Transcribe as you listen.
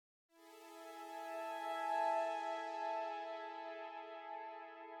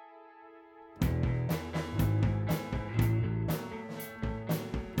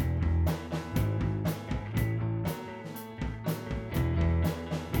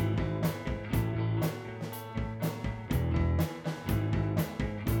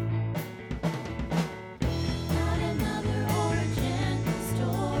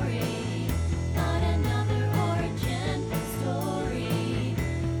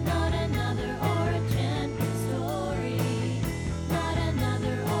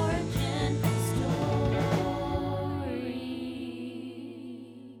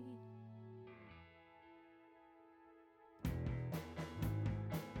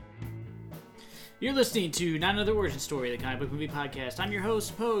You're listening to Not Another Origin Story, the comic book movie podcast. I'm your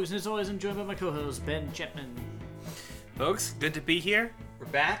host, Pose, and as always, I'm joined by my co-host, Ben Chapman. Folks, good to be here. We're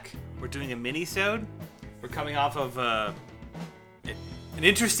back. We're doing a mini-sode. We're coming off of an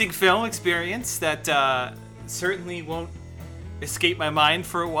interesting film experience that certainly won't escape my mind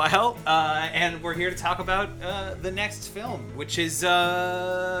for a while. And we're here to talk about the next film, which is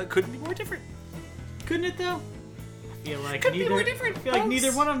couldn't be more different. Couldn't it, though? I feel like Couldn't be more different, I feel like folks.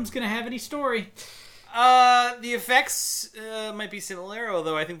 neither one of them's going to have any story. The effects might be similar,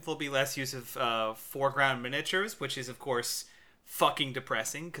 although I think there'll be less use of foreground miniatures, which is, of course, fucking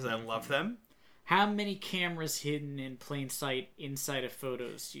depressing, because I love them. How many cameras hidden in plain sight inside of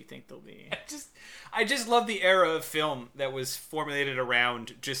photos do you think there'll be? I just love the era of film that was formulated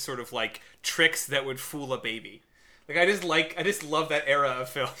around just sort of like tricks that would fool a baby. I just love that era of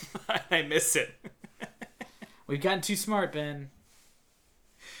film. I miss it. We've gotten too smart, Ben.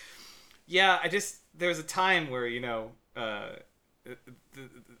 Yeah, there was a time where,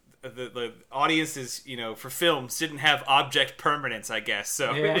 the audiences, for films didn't have object permanence, I guess.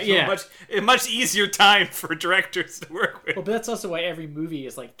 So it was a much easier time for directors to work with. Well, but that's also why every movie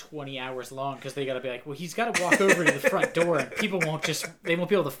is like 20 hours long, because they got to be like, well, he's got to walk over to the front door, and people won't be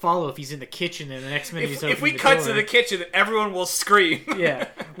able to follow if he's in the kitchen, and the next minute he's opening if we the cut door. to the kitchen, everyone will scream. Yeah,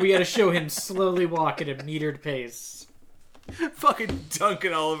 we got to show him slowly walk at a metered pace. Fucking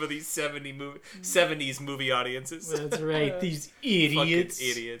dunking all over these 70s movie audiences. That's right, these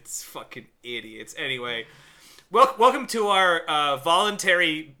idiots. Fucking idiots. Anyway, welcome to our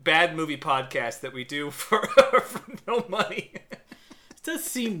voluntary bad movie podcast that we do for no money. It does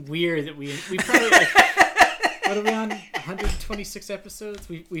seem weird that we probably, what are we on, 126 episodes?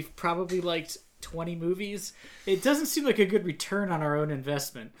 We've probably liked 20 movies. It doesn't seem like a good return on our own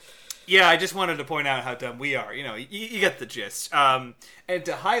investment. Yeah, I just wanted to point out how dumb we are. You get the gist. And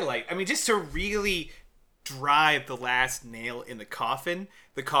to highlight, just to really drive the last nail in the coffin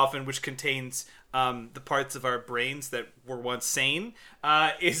which contains the parts of our brains that were once sane,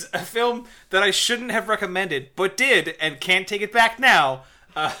 is a film that I shouldn't have recommended, but did, and can't take it back now.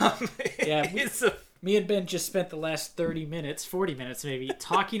 Me and Ben just spent the last 40 minutes maybe,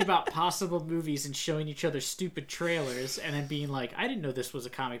 talking about possible movies and showing each other stupid trailers, and then being like, I didn't know this was a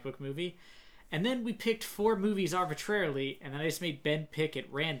comic book movie. And then we picked 4 movies arbitrarily, and then I just made Ben pick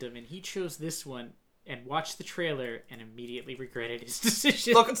at random, and he chose this one and watched the trailer and immediately regretted his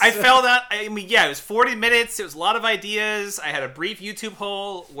decision. Look, I fell down. It was 40 minutes. It was a lot of ideas. I had a brief YouTube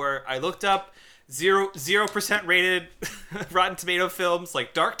hole where I looked up 0% rated Rotten Tomato films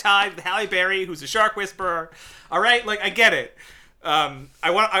like Dark Tide with Halle Berry, who's a shark whisperer. All right, I get it.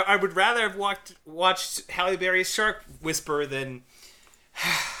 I would rather have watched Halle Berry's Shark Whisperer than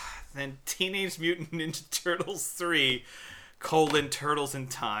Teenage Mutant Ninja Turtles 3: Turtles in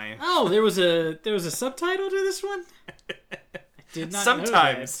Time. Oh, there was a subtitle to this one? I did not know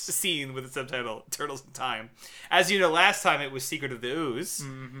that. Seen with the subtitle Turtles in Time. As you know, last time it was Secret of the Ooze.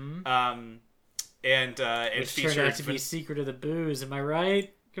 Mm-hmm. Which turned out to be Secret of the Booze, am I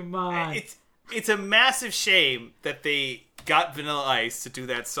right? Come on. It's a massive shame that they got Vanilla Ice to do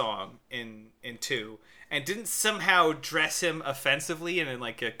that song in 2 and didn't somehow dress him offensively in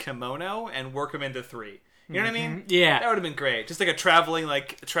a kimono and work him into 3. You know what I mean? Yeah. That would have been great. Just a traveling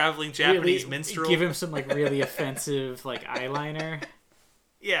Japanese minstrel. Give him some really offensive eyeliner.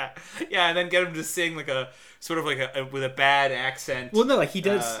 Yeah, and then get him to sing with a bad accent. Well, no, he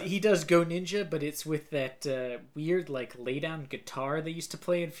does Go Ninja, but it's with that weird lay down guitar they used to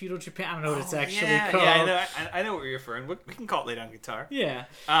play in feudal Japan. I don't know what it's actually called. Yeah, I know what you're referring. We can call it lay down guitar. Yeah.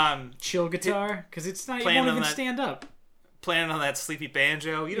 Chill guitar, because it's not. It won't even stand up. Playing on that sleepy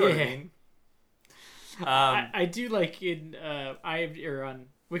banjo. You know what I mean. I do on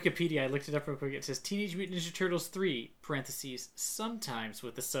Wikipedia, I looked it up real quick. It says Teenage Mutant Ninja Turtles 3, sometimes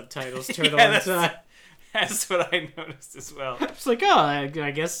with the subtitles Turtle in Time. That's what I noticed as well. It's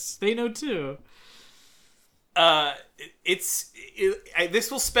I guess they know too.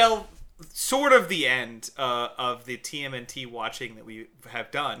 This will spell sort of the end of the TMNT watching that we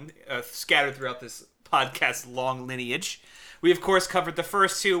have done, scattered throughout this podcast long lineage. We, of course, covered the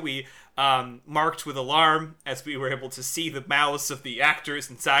first 2. We marked with alarm as we were able to see the mouths of the actors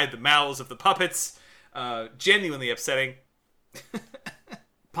inside the mouths of the puppets. Genuinely upsetting.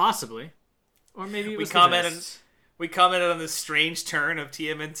 Possibly. Or maybe it was we commented on this strange turn of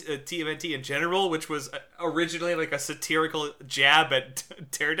TMNT in general, which was originally a satirical jab at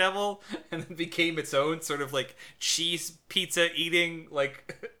Daredevil, and then became its own sort of cheese pizza eating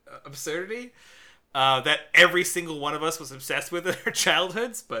absurdity that every single one of us was obsessed with in our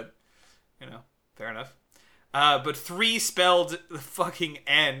childhoods, but fair enough. But 3 spelled the fucking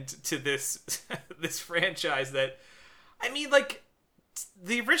end to this this franchise that, I mean, like,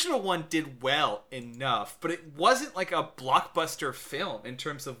 the original one did well enough, but it wasn't like a blockbuster film in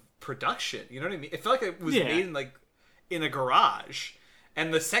terms of production. You know what I mean? It felt like it was made in a garage.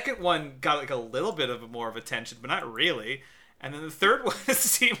 And the second one got like a little bit of more of attention, but not really. And then the third one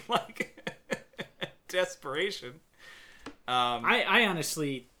seemed like desperation. I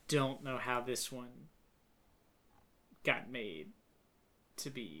honestly don't know how this one got made, to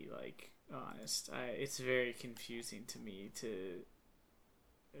be like honest. It's very confusing to me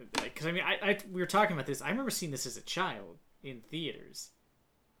because I mean we were talking about this. I remember seeing this as a child in theaters,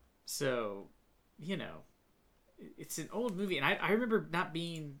 so you know it's an old movie, and I remember not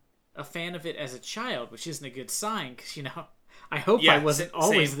being a fan of it as a child, which isn't a good sign because I hope I wasn't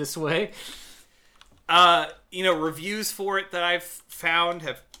always this way. Reviews for it that I've found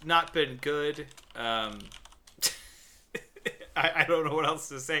have not been good. I don't know what else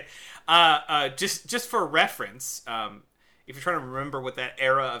to say. Just for reference, if you're trying to remember what that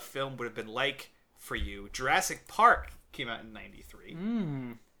era of film would have been like for you, Jurassic Park came out in '93.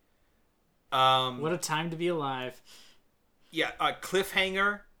 What a time to be alive. Yeah,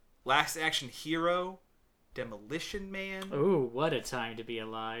 Cliffhanger, Last Action Hero, Demolition Man. Oh, what a time to be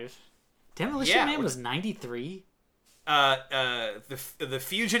alive. Demolition Man was 93? The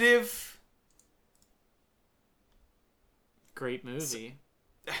Fugitive. Great movie.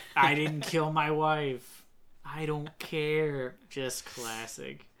 I didn't kill my wife. I don't care. Just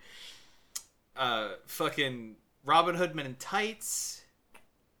classic. Fucking Robin Hood Men in Tights.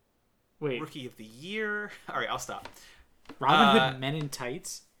 Wait. Rookie of the Year. All right, I'll stop. Robin Hood Men in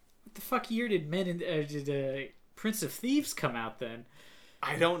Tights? What the fuck year did Prince of Thieves come out then?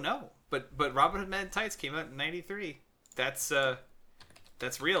 I don't know. But Robin Hood Men in Tights came out in '93. That's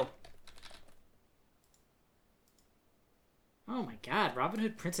real. Oh my god, Robin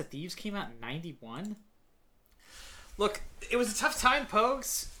Hood Prince of Thieves came out in '91? Look, it was a tough time,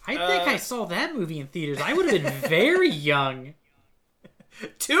 Pogues. I think I saw that movie in theaters. I would have been very young.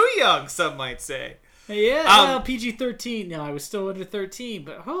 Too young, some might say. Yeah, well, PG-13. No, I was still under 13,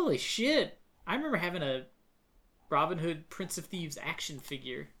 but holy shit. I remember having a Robin Hood Prince of Thieves action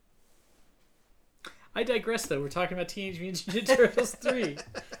figure. I digress, though. We're talking about Teenage Mutant Ninja Turtles 3,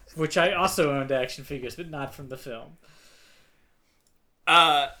 which I also owned action figures, but not from the film.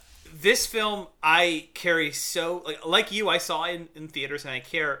 This film I carry so like you, I saw it in theaters, and I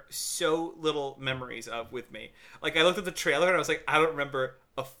care so little memories of with me. Like, I looked at the trailer and I was like, I don't remember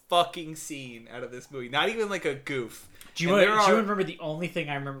a fucking scene out of this movie, not even like a goof. Do you remember the only thing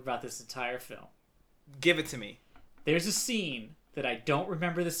I remember about this entire film? Give it to me. There's a scene that I don't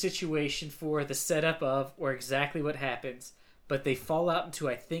remember the situation for, the setup of, or exactly what happens, but they fall out into,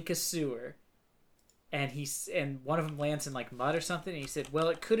 I think, a sewer. And one of them lands in like mud or something, and he said, well,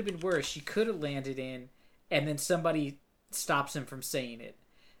 it could have been worse. She could have landed in, and then somebody stops him from saying it.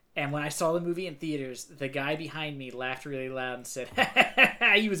 And when I saw the movie in theaters, the guy behind me laughed really loud and said,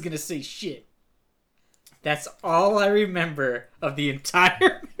 he was going to say shit. That's all I remember of the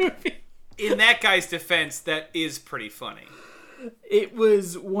entire movie. In that guy's defense, that is pretty funny. It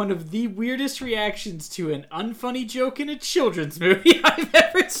was one of the weirdest reactions to an unfunny joke in a children's movie I've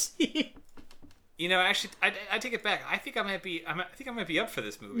ever seen. You know, actually, I take it back. I think I might be up for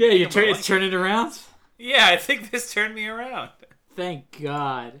this movie. Yeah, it's turning around? Yeah, I think this turned me around. Thank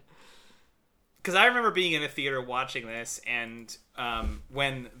God. Because I remember being in a theater watching this, and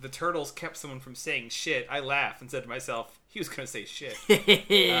when the Turtles kept someone from saying shit, I laughed and said to myself, he was going to say shit.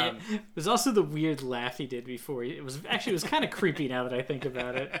 It was also the weird laugh he did before. It was kind of creepy now that I think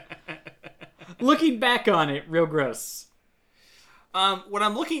about it. Looking back on it, real gross. What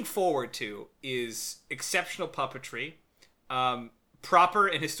I'm looking forward to is exceptional puppetry, proper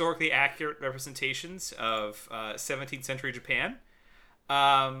and historically accurate representations of 17th century Japan,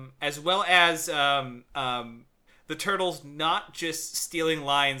 as well as the Turtles not just stealing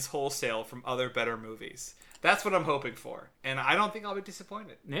lines wholesale from other better movies. That's what I'm hoping for, and I don't think I'll be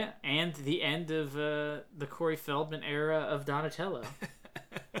disappointed. Yeah, and the end of the Corey Feldman era of Donatello.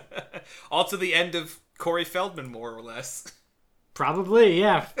 Also the end of Corey Feldman, more or less. Probably,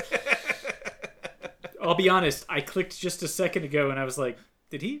 yeah. I'll be honest, I clicked just a second ago and I was like,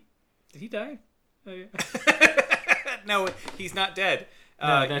 did he die? Oh, yeah. No, he's not dead.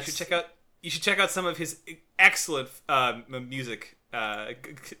 No, you should check out some of his excellent music.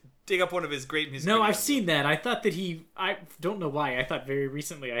 Dig up one of his great music. No, I've seen that. I thought that I don't know why. I thought very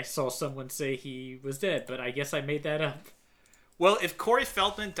recently I saw someone say he was dead, but I guess I made that up. Well, if Corey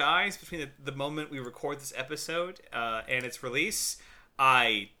Feldman dies between the moment we record this episode and its release,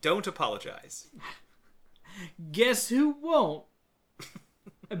 I don't apologize. Guess who won't?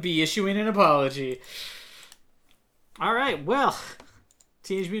 be issuing an apology. All right, well,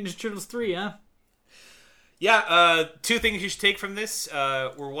 Teenage Mutant Ninja Turtles 3, huh? Yeah, two things you should take from this.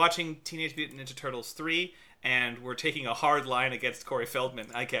 We're watching Teenage Mutant Ninja Turtles 3, and we're taking a hard line against Corey Feldman,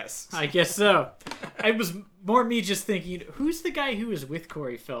 I guess. I guess so. It was more me just thinking, who's the guy who was with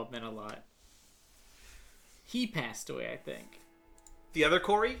Corey Feldman a lot? He passed away, I think. The other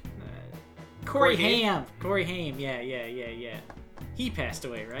Corey? Corey Haim. Corey Haim, yeah. He passed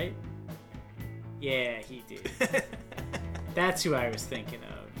away, right? Yeah, he did. That's who I was thinking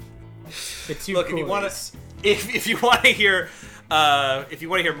of. The two Look, Coreys. if you want to hear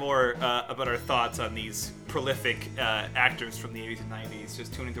more about our thoughts on these prolific actors from the 80s and 90s,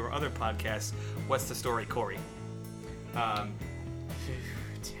 just tune into our other podcast, What's the Story, Corey?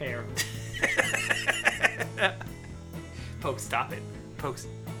 Terrible. Post, stop it. Post.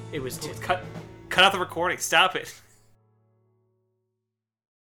 It was Cut out the recording. Stop it.